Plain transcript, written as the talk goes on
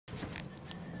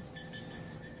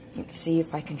Let's see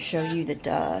if I can show you the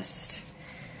dust.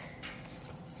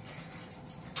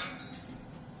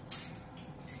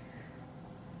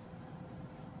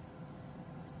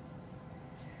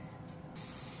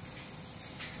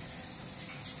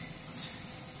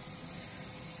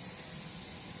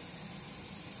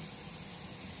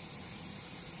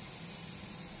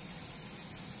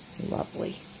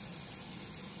 Lovely.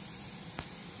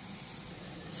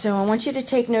 So I want you to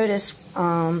take notice,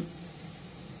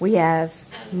 we have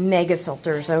mega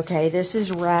filters, okay? This is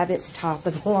Rabbit's top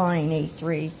of the line,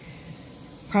 A3.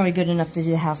 Probably good enough to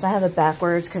do the house. I have it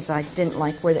backwards because I didn't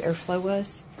like where the airflow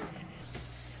was.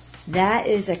 That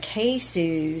is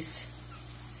Okaysou's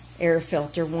air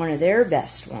filter, one of their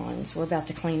best ones. We're about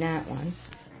to clean that one.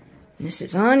 And this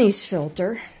is Onni's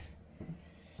filter.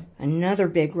 Another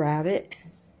big Rabbit.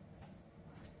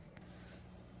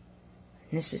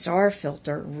 And this is our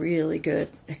filter, really good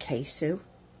Okaysou.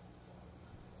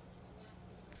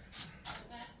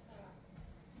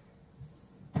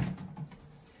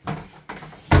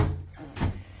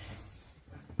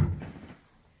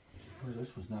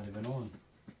 This was not even on.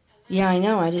 Yeah, I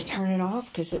know. I had to turn it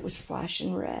off because it was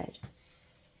flashing red.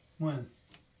 When?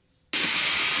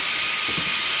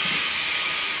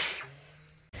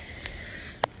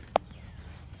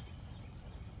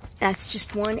 That's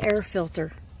just one air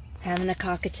filter, having a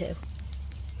cockatoo.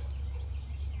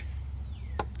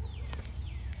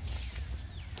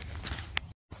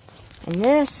 And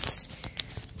this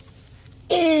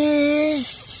is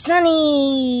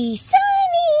Sunny. Sunny!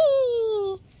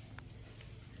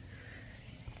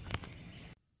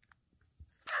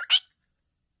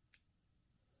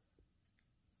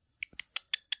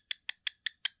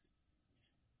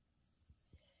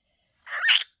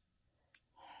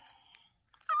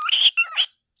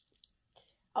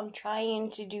 I'm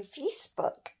trying to do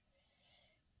Facebook.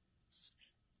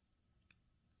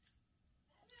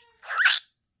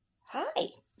 Hi,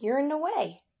 you're in the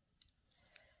way.